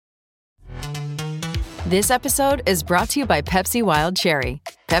This episode is brought to you by Pepsi Wild Cherry.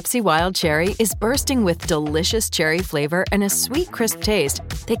 Pepsi Wild Cherry is bursting with delicious cherry flavor and a sweet, crisp taste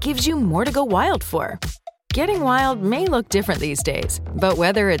that gives you more to go wild for. Getting wild may look different these days, but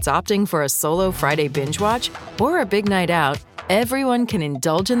whether it's opting for a solo Friday binge watch or a big night out, everyone can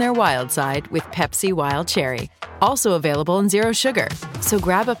indulge in their wild side with Pepsi Wild Cherry. Also available in Zero Sugar. So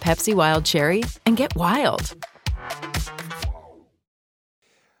grab a Pepsi Wild Cherry and get wild.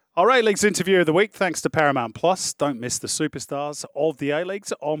 Our A-Leagues interview of the week, thanks to Paramount Plus. Don't miss the superstars of the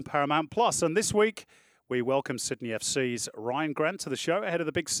A-Leagues on Paramount Plus. And this week, we welcome Sydney FC's Rhyan Grant to the show ahead of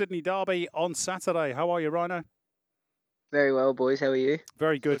the big Sydney derby on Saturday. How are you, Rhino? Very well, boys. How are you?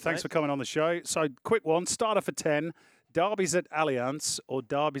 Very good. Thanks for coming on the show. So, quick one, starter for 10. Derbies at Allianz or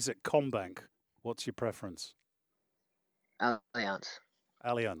derbies at Combank? What's your preference? Allianz.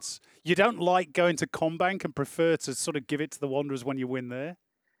 You don't like going to Combank and prefer to sort of give it to the Wanderers when you win there?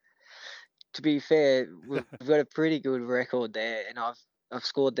 To be fair, we've got a pretty good record there, and I've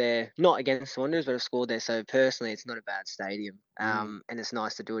scored there, not against the Wanderers, but I've scored there. So personally, it's not a bad stadium, and it's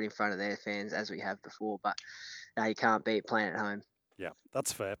nice to do it in front of their fans as we have before. But you can't beat playing at home. Yeah,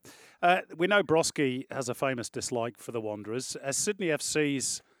 that's fair. We know Broski has a famous dislike for the Wanderers. As Sydney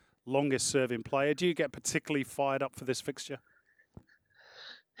FC's longest-serving player, do you get particularly fired up for this fixture?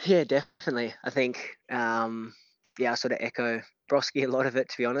 Yeah, definitely. I think, I sort of echo Broski a lot of it,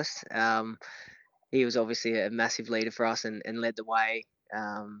 to be honest. He was obviously a massive leader for us and led the way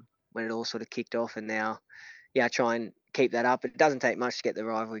when it all sort of kicked off. And now, I try and keep that up. It doesn't take much to get the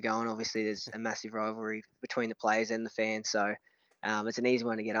rivalry going. Obviously, there's a massive rivalry between the players and the fans. So it's an easy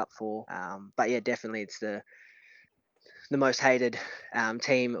one to get up for. But yeah, definitely it's the most hated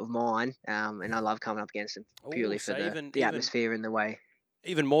team of mine. And I love coming up against them purely for the atmosphere and the way.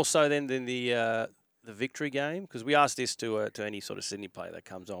 Even more so than the victory game? Because we asked this to any sort of Sydney player that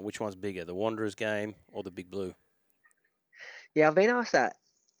comes on. Which one's bigger, the Wanderers game or the Big Blue? Yeah, I've been asked that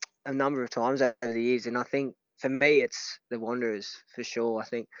a number of times over the years, and I think for me it's the Wanderers for sure. I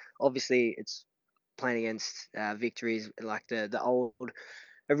think obviously it's playing against victories like the old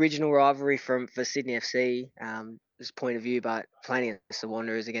original rivalry for Sydney FC this point of view, but playing against the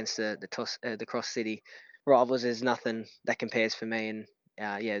Wanderers against the Cross City rivals, there's nothing that compares for me. And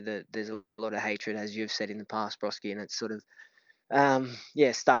there's a lot of hatred, as you've said in the past, Broski, and it's sort of,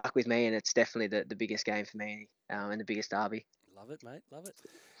 stuck with me, and it's definitely the biggest game for me and the biggest derby. Love it, mate. Love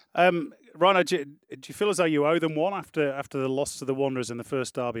it. Rhino, do you feel as though you owe them one after the loss to the Wanderers in the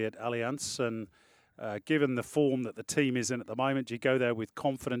first derby at Allianz? And given the form that the team is in at the moment, do you go there with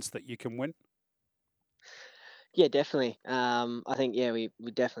confidence that you can win? Yeah, definitely. I think, we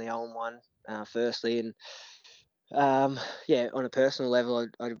definitely owe them one, firstly, and on a personal level,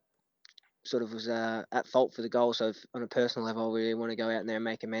 I sort of was at fault for the goal. So on a personal level, I really want to go out there and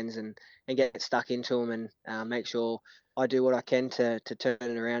make amends and get stuck into them and make sure I do what I can to turn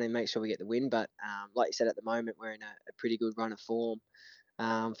it around and make sure we get the win. But like you said, at the moment, we're in a pretty good run of form.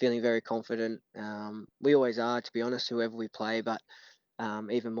 Feeling very confident. We always are, to be honest, whoever we play, but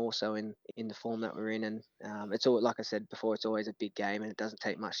even more so in the form that we're in. And it's all, like I said before, it's always a big game and it doesn't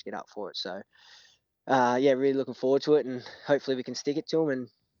take much to get up for it. So really looking forward to it, and hopefully we can stick it to them and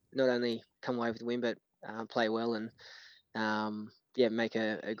not only come away with the win, but play well and make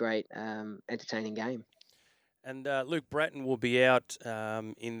a great entertaining game. And Luke Bratton will be out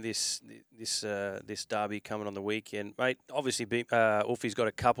in this derby coming on the weekend, mate. Obviously, Uffy's got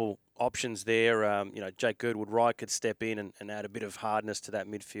a couple options there. Jake Girdwood-Wright could step in and add a bit of hardness to that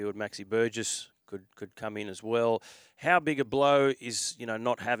midfield. Maxi Burgess could come in as well. How big a blow is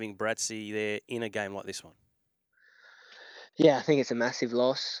not having Bratsy there in a game like this one? Yeah, I think it's a massive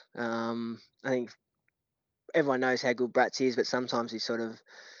loss. I think everyone knows how good Bratsy is, but sometimes he's sort of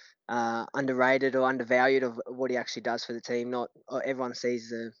underrated or undervalued of what he actually does for the team. Not everyone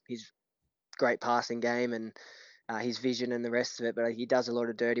sees his great passing game and his vision and the rest of it, but he does a lot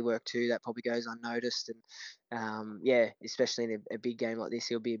of dirty work too that probably goes unnoticed. And especially in a big game like this,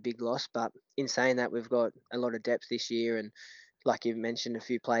 he'll be a big loss. But in saying that, we've got a lot of depth this year, and like you mentioned, a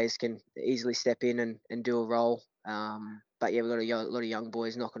few players can easily step in and do a role. But we've got a lot of young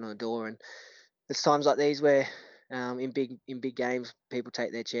boys knocking on the door, and it's times like these where in big games people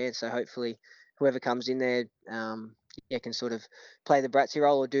take their chance. So hopefully whoever comes in there can sort of play the Bratsy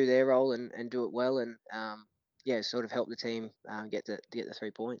role or do their role and do it well, and sort of help the team get the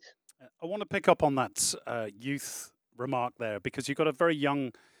 3 points. I want to pick up on that youth remark there, because you've got a very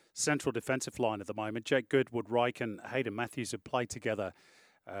young central defensive line at the moment. Jake Girdwood-Wright and Hayden Matthews have played together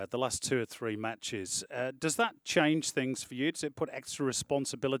the last 2 or 3 matches. Does that change things for you? Does it put extra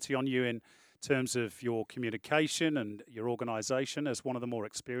responsibility on you in terms of your communication and your organisation as one of the more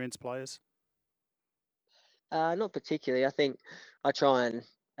experienced players? Not particularly. I think I try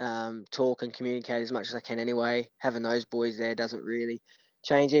and talk and communicate as much as I can anyway. Having those boys there doesn't really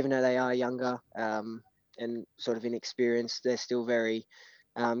change, even though they are younger and sort of inexperienced. They're still very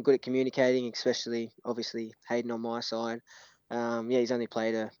good at communicating, especially obviously Hayden on my side. Yeah, he's only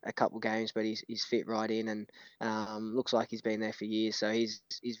played a couple games, but he's fit right in and looks like he's been there for years. So he's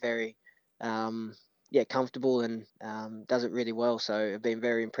very yeah, comfortable and does it really well. So I've been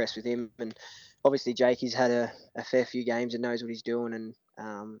very impressed with him. And obviously Jake, he's had a fair few games and knows what he's doing. And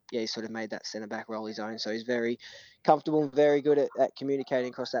yeah, he's sort of made that centre back role his own. So he's very comfortable and very good at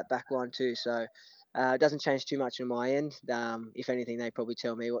communicating across that back line too. So it doesn't change too much on my end. If anything, they probably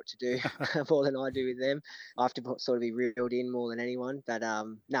tell me what to do more than I do with them. I have to sort of be reeled in more than anyone. But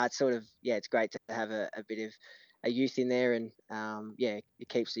no, it's sort of, yeah, it's great to have a bit of a youth in there, and yeah, it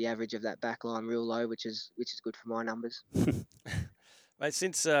keeps the average of that back line real low, which is good for my numbers. Mate,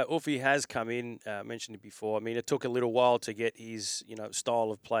 since Uffy has come in, mentioned it before. I mean, it took a little while to get his style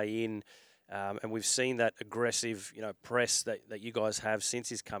of play in, and we've seen that aggressive press that you guys have since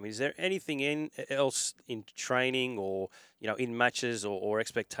he's come. Is there anything else in training or in matches or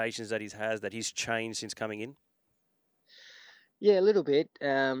expectations that he's changed since coming in? Yeah, a little bit.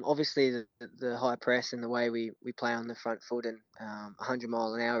 Obviously, the high press and the way we play on the front foot and 100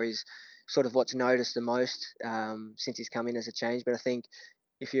 mile an hour is sort of what's noticed the most since he's come in as a change. But I think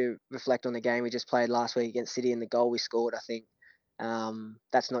if you reflect on the game we just played last week against City and the goal we scored, I think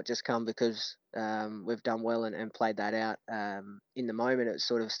that's not just come because we've done well and played that out in the moment. It's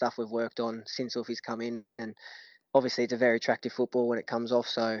sort of stuff we've worked on since Ulfie's come in. And obviously, it's a very attractive football when it comes off.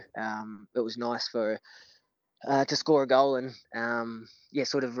 So it was nice to score a goal and yeah,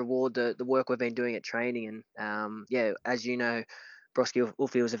 sort of reward the work we've been doing at training. And yeah, as you know, Broski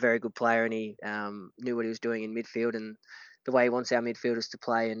Ulfi was a very good player and he knew what he was doing in midfield and the way he wants our midfielders to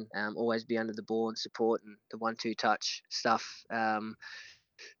play and always be under the ball and support and the 1-2 touch stuff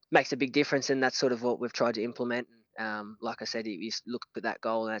makes a big difference, and that's sort of what we've tried to implement. Like I said, you look at that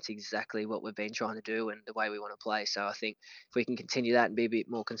goal, and that's exactly what we've been trying to do and the way we want to play. So I think if we can continue that and be a bit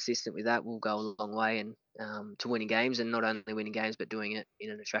more consistent with that, we'll go a long way and to winning games, and not only winning games, but doing it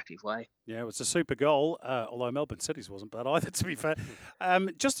in an attractive way. Yeah, it was a super goal, although Melbourne City's wasn't bad either, to be fair.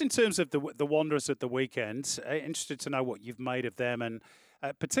 Just in terms of the Wanderers at the weekend, interested to know what you've made of them, and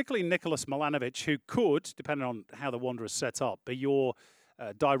particularly Nicholas Milanovic, who could, depending on how the Wanderers set up, be your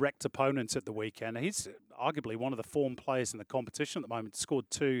direct opponent at the weekend. He's arguably one of the form players in the competition at the moment, scored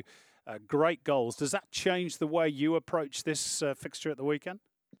two great goals. Does that change the way you approach this fixture at the weekend?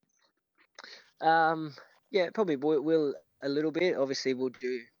 Yeah, probably will a little bit. Obviously, we'll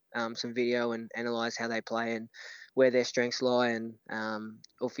do some video and analyse how they play and where their strengths lie. And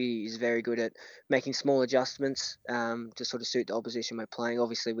Ulfie is very good at making small adjustments to sort of suit the opposition we're playing.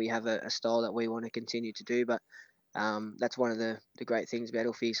 Obviously, we have a style that we want to continue to do, but that's one of the great things about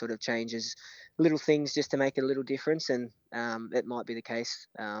Ulfie. He sort of changes little things just to make it a little difference, and it might be the case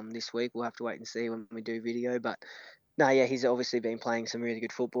this week. We'll have to wait and see when we do video, but no, yeah, he's obviously been playing some really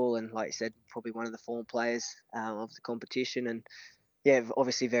good football, and like you said, probably one of the form players of the competition. And yeah,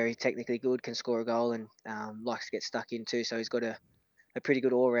 obviously very technically good, can score a goal, and likes to get stuck in too. So he's got a pretty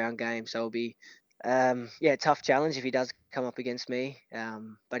good all-round game. So it'll be yeah, tough challenge if he does come up against me.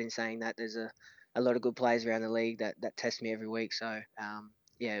 But in saying that, there's a lot of good players around the league that test me every week. So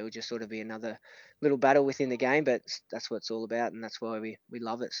yeah, it will just sort of be another little battle within the game, but that's what it's all about, and that's why we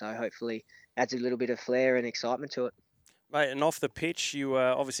love it. So hopefully adds a little bit of flair and excitement to it. Mate, and off the pitch, you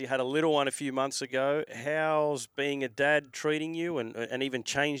obviously had a little one a few months ago. How's being a dad treating you and even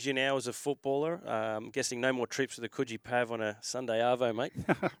changed you now as a footballer? I'm guessing no more trips to the Coogee Pav on a Sunday arvo, mate.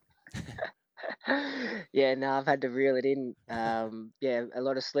 Yeah, no, I've had to reel it in. Yeah, a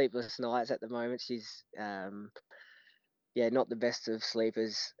lot of sleepless nights at the moment. She's yeah, not the best of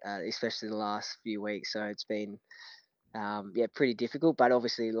sleepers, especially the last few weeks. So it's been yeah, pretty difficult. But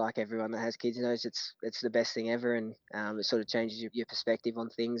obviously, like everyone that has kids knows, it's the best thing ever, and it sort of changes your perspective on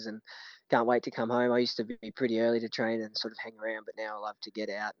things. And can't wait to come home. I used to be pretty early to train and sort of hang around, but now I love to get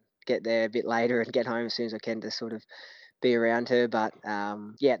out, get there a bit later, and get home as soon as I can to sort of be around her. But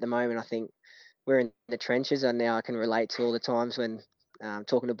yeah, at the moment, I think we're in the trenches, and now I can relate to all the times when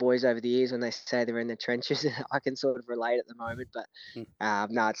talking to boys over the years when they say they're in the trenches. I can sort of relate at the moment, but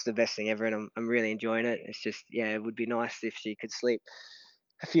no, it's the best thing ever, and I'm really enjoying it. It's just, yeah, it would be nice if she could sleep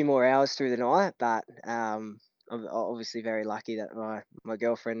a few more hours through the night, but I'm obviously very lucky that my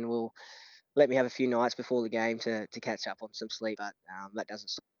girlfriend will let me have a few nights before the game to catch up on some sleep, but that doesn't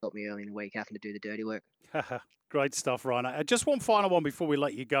stop me early in the week having to do the dirty work. Great stuff, Rhyan. Just one final one before we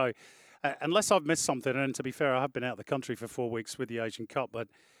let you go. Unless I've missed something, and to be fair, I have been out of the country for 4 weeks with the Asian Cup, but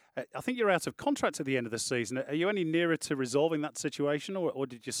I think you're out of contract at the end of the season. Are you any nearer to resolving that situation, or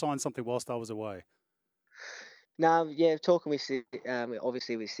did you sign something whilst I was away? No, yeah, talking with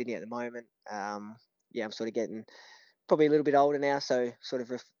obviously with Sydney at the moment. Yeah, I'm sort of getting probably a little bit older now, so sort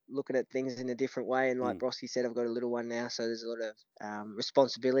of looking at things in a different way. And like Broski said, I've got a little one now, so there's a lot of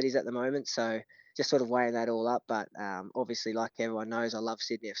responsibilities at the moment. So just sort of weighing that all up. But obviously, like everyone knows, I love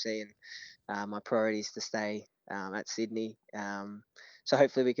Sydney FC, and my priority is to stay at Sydney. So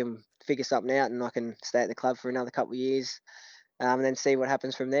hopefully we can figure something out, and I can stay at the club for another couple of years. And then see what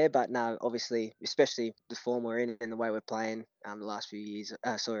happens from there. But no, obviously, especially the form we're in and the way we're playing the last few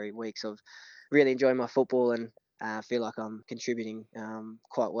weeks of really enjoying my football, and feel like I'm contributing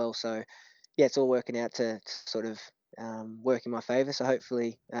quite well. So yeah, it's all working out to sort of work in my favour. So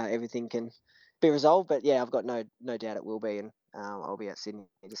hopefully everything can be resolved. But yeah, I've got no doubt it will be, and I'll be at Sydney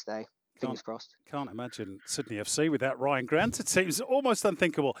to stay. Fingers crossed. Can't imagine Sydney FC without Ryan Grant. It seems almost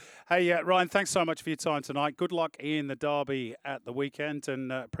unthinkable. Hey, Ryan, thanks so much for your time tonight. Good luck in the derby at the weekend,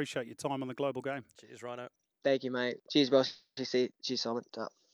 and appreciate your time on the Global Game. Cheers, Rhino. Thank you, mate. Cheers, boss. Cheers, Simon.